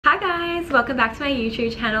Hi guys, welcome back to my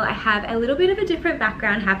YouTube channel. I have a little bit of a different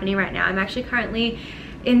background happening right now. I'm actually currently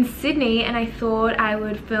in Sydney and I thought I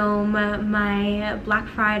would film my Black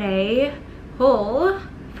Friday haul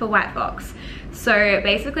for White Fox. So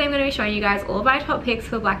basically I'm going to be showing you guys all of my top picks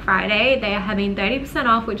for Black Friday. They are having 30%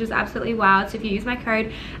 off, which is absolutely wild. So if you use my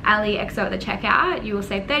code AliXO at the checkout, you will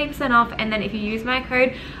save 30% off. And then if you use my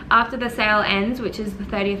code after the sale ends, which is the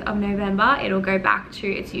 30th of November, it'll go back to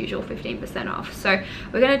its usual 15% off. So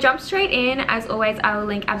we're going to jump straight in. As always, I will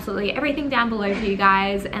link absolutely everything down below for you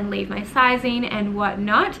guys and leave my sizing and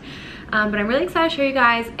whatnot. But I'm really excited to show you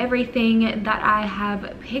guys everything that I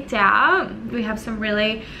have picked out. We actually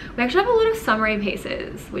have a lot of summary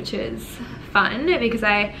pieces, which is fun because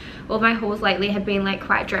all of my hauls lately have been like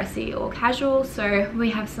quite dressy or casual. So we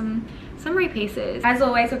have some summary pieces. As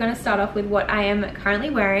always, we're going to start off with what I am currently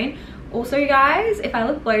wearing. Also, you guys, if I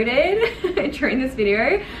look bloated during this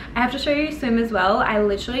video, I have to show you swim as well. I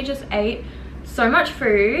literally just ate so much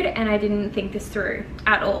food and I didn't think this through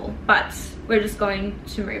at all, but we're just going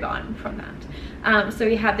to move on from that. So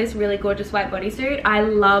we have this really gorgeous white bodysuit. I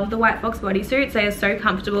love the White Fox bodysuits. They are so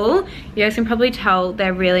comfortable. You guys can probably tell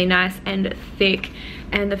they're really nice and thick,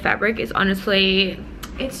 and the fabric is honestly,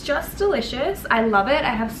 it's just delicious. I love it.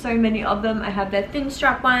 I have so many of them. I have their thin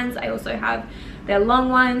strap ones. I also have their long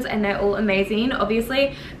ones, and they're all amazing.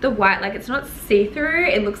 Obviously the white, like, it's not see-through.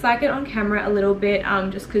 It looks like it on camera a little bit,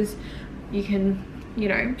 just because you can, you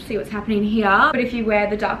know, see what's happening here. But if you wear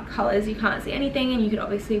the dark colors, you can't see anything, and you could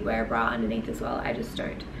obviously wear a bra underneath as well. I just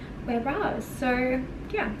don't wear bras. So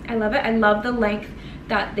yeah, I love it. I love the length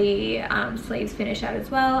that the sleeves finish at as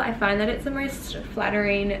well. I find that it's the most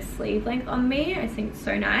flattering sleeve length on me. I think it's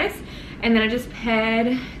so nice. And then I just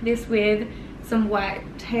paired this with some white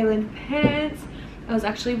tailored pants. I was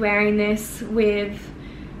actually wearing this with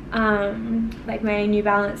like my New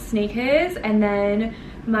Balance sneakers, and then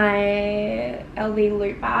my LV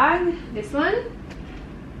loop bag, this one,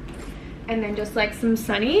 and then just like some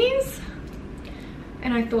sunnies.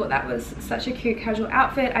 And I thought that was such a cute casual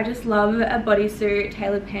outfit. I just love a bodysuit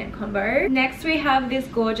tailored pant combo. Next we have this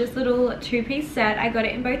gorgeous little two-piece set. I got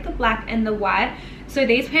it in both the black and the white. So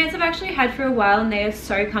these pants I've actually had for a while and they are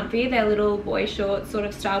so comfy. They're little boy short sort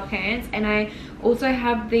of style pants, and I also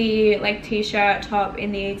have the like t-shirt top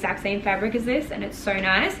in the exact same fabric as this, and it's so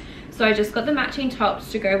nice. So I just got the matching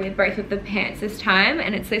tops to go with both of the pants this time,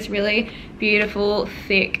 and it's this really beautiful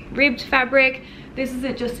thick ribbed fabric. This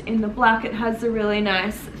isn't just in the black, it has the really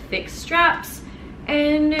nice thick straps,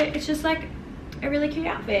 and it's just like a really cute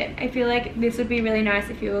outfit. I feel like this would be really nice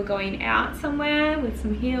if you were going out somewhere with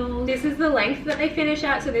some heels. This is the length that they finish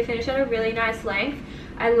at, so they finish at a really nice length.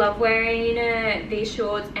 I love wearing these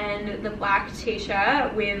shorts and the black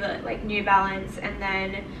t-shirt with like New Balance, and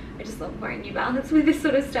then I just love wearing New Balance with this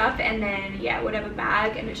sort of stuff, and then yeah, whatever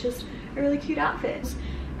bag, and it's just a really cute outfit.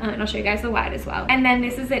 And I'll show you guys the white as well. And then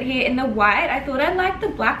this is it here in the white. I thought I'd like the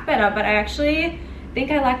black better, but I actually think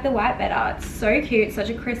I like the white better. It's so cute, such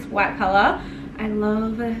a crisp white color. I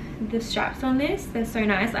love the straps on this. They're so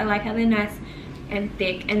nice. I like how they're nice and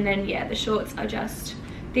thick. And then yeah, the shorts are just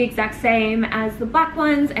the exact same as the black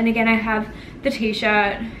ones. And again, I have the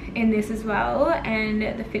t-shirt in this as well, and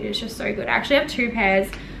the fit is just so good. I actually have two pairs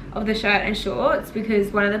of the shirt and shorts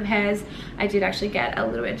because one of the pairs I did actually get a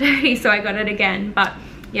little bit dirty, so I got it again. But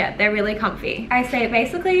yeah, they're really comfy. I say it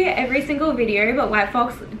basically every single video, but White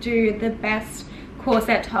Fox do the best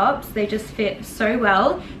corset tops. They just fit so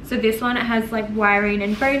well. So this one, it has like wiring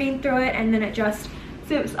and boning through it, and then it just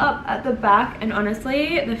zips up at the back, and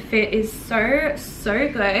honestly the fit is so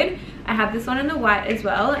good. I have this one in the white as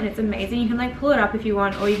well, and it's amazing. You can like pull it up if you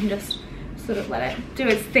want, or you can just sort of let it do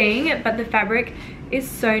its thing, but the fabric is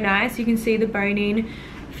so nice. You can see the boning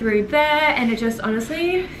through there, and it just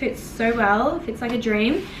honestly fits so well. It fits like a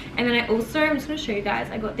dream. And then I'm just gonna show you guys,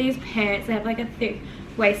 I got these pants. They have like a thick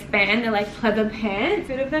waistband. They're like pleather pants.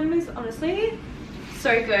 The fit of them is honestly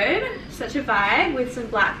so good. Such a vibe, with some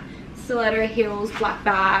black stiletto heels, black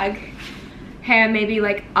bag, hair maybe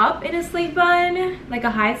like up in a sleek bun, like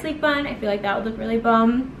a high sleek bun. I feel like that would look really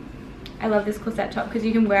bomb. I love this corset top because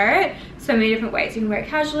you can wear it so many different ways. You can wear it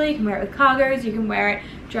casually, you can wear it with cargos, you can wear it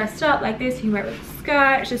dressed up like this, you can wear it with a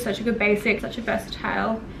skirt. It's just such a good basic, such a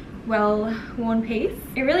versatile, well-worn piece.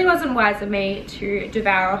 It really wasn't wise of me to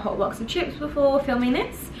devour a whole box of chips before filming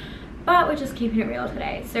this, but we're just keeping it real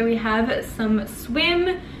today. So we have some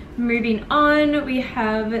swim. Moving on, we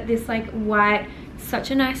have this like white,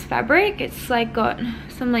 such a nice fabric. It's like got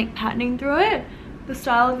some like patterning through it. The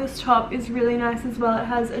style of this top is really nice as well. It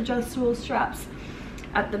has adjustable straps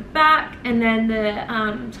at the back, and then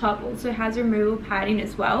the top also has removable padding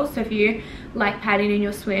as well. So if you like padding in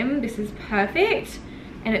your swim, this is perfect.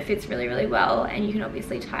 and it fits really, really well, and you can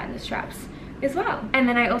obviously tighten the straps as well. And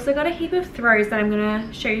then I also got a heap of throws that I'm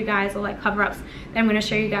gonna show you guys, or like cover-ups that I'm gonna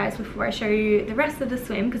show you guys before I show you the rest of the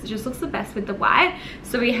swim, because it just looks the best with the white.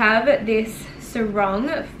 So we have this sarong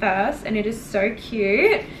first, and it is so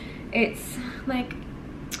cute. It's like,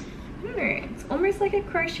 I don't know, it's almost like a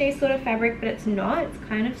crochet sort of fabric, but it's not. It's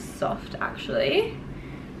kind of soft actually.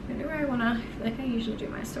 I don't know where I wanna, I feel like I usually do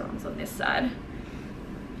my sarongs on this side.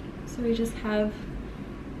 So we just have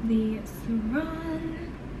the sarong.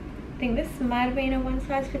 I think this might have been a one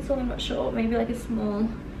size fits all, I'm not sure. Maybe like a small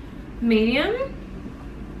medium.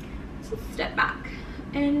 So step back,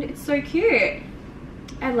 and it's so cute.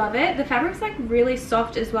 I love it. The fabric's like really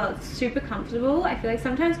soft as well. It's super comfortable. I feel like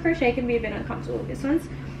sometimes crochet can be a bit uncomfortable. This one's,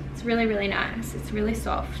 it's really, really nice. It's really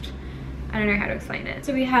soft. I don't know how to explain it.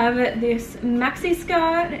 So we have this maxi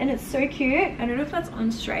skirt, and it's so cute. I don't know if that's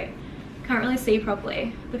on straight. Can't really see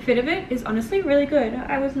properly. The fit of it is honestly really good.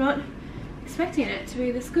 I was not expecting it to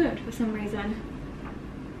be this good for some reason.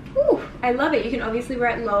 Ooh, I love it. You can obviously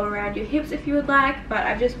wear it low around your hips if you would like, but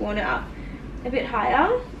I've just worn it up a bit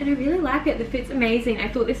higher, and I really like it. The fit's amazing. I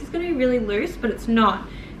thought this was going to be really loose, but it's not.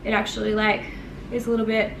 It actually like is a little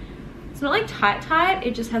bit, it's not like tight,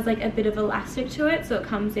 it just has like a bit of elastic to it, so it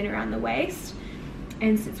comes in around the waist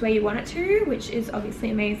and sits where you want it to, which is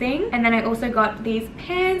obviously amazing. And then I also got these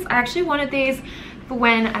pants. I actually wanted these for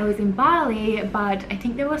when I was in Bali, but I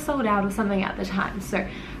think they were sold out or something at the time, so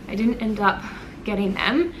I didn't end up getting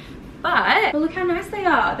them. But look how nice they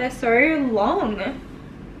are. They're so long.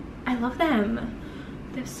 I love them.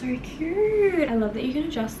 They're so cute. I love that you can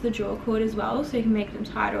adjust the draw cord as well, so you can make them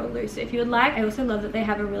tighter or looser if you would like. I also love that they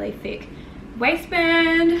have a really thick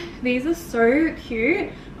waistband. These are so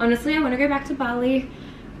cute. Honestly, I want to go back to Bali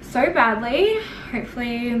so badly.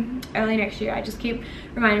 Hopefully early next year. I just keep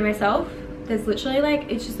reminding myself, there's literally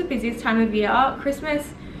like, it's just the busiest time of year. Christmas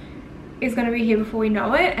is going to be here before we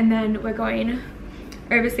know it, and then we're going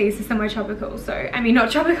overseas to somewhere tropical. So I mean,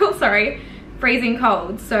 not tropical, sorry, freezing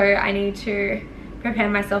cold. So I need to prepare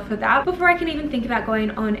myself for that before I can even think about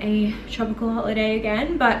going on a tropical holiday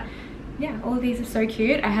again. But yeah, all of these are so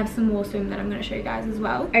cute. I have some more swim that I'm going to show you guys as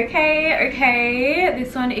well. Okay,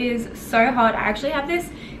 this one is so hot. I actually have this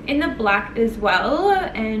in the black as well,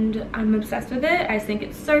 and I'm obsessed with it. I just think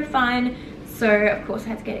it's so fun. So of course I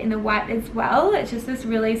had to get it in the white as well. It's just this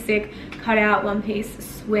really sick cutout one piece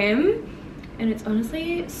swim, and it's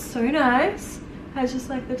honestly so nice. Has just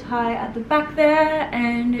like the tie at the back there,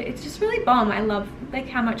 and it's just really bomb. I love like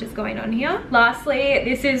how much is going on here. Lastly,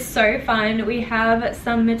 this is so fun. We have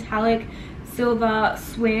some metallic silver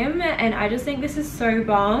swim, and I just think this is so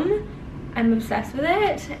bomb. I'm obsessed with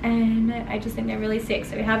it, and I just think they're really sick.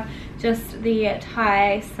 So we have just the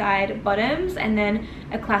tie side bottoms, and then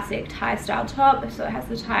a classic tie style top. So it has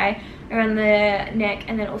the tie around the neck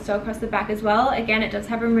and then also across the back as well. Again, it does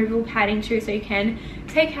have removable padding too, so you can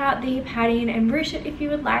take out the padding and ruche it if you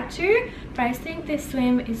would like to. But I just think this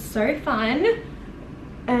swim is so fun,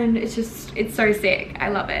 and it's so sick. I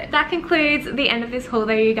love it. That concludes the end of this haul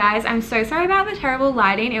though, you guys. I'm so sorry about the terrible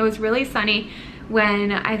lighting. It was really sunny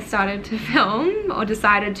when I started to film, or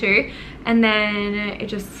decided to, and then it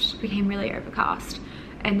just became really overcast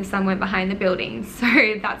and the sun went behind the building, so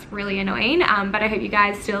that's really annoying. But I hope you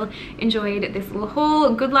guys still enjoyed this little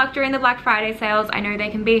haul. Good luck during the Black Friday sales. I know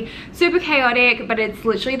they can be super chaotic, but it's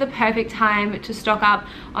literally the perfect time to stock up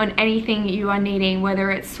on anything you are needing,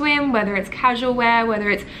 whether it's swim, whether it's casual wear,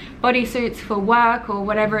 whether it's bodysuits for work or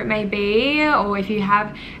whatever it may be, or if you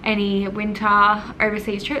have any winter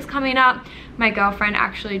overseas trips coming up. My girlfriend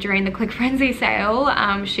actually, during the Click Frenzy sale,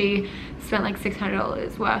 she spent like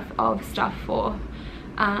 $600 worth of stuff for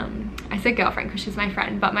I said girlfriend because she's my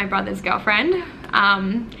friend, but my brother's girlfriend,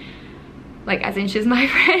 like as in she's my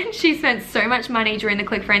friend. She spent so much money during the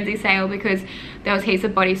Click Frenzy sale because there was heaps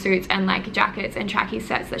of bodysuits and like jackets and trackie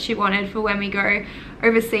sets that she wanted for when we go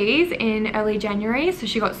overseas in early January. So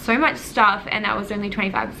she got so much stuff, and that was only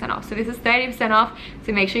 25% off. So this is 30% off,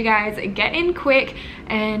 so make sure you guys get in quick.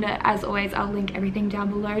 And as always, I'll link everything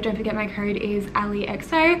down below. Don't forget my code is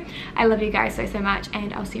AliXO. I love you guys so much,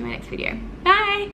 and I'll see you in my next video. Bye.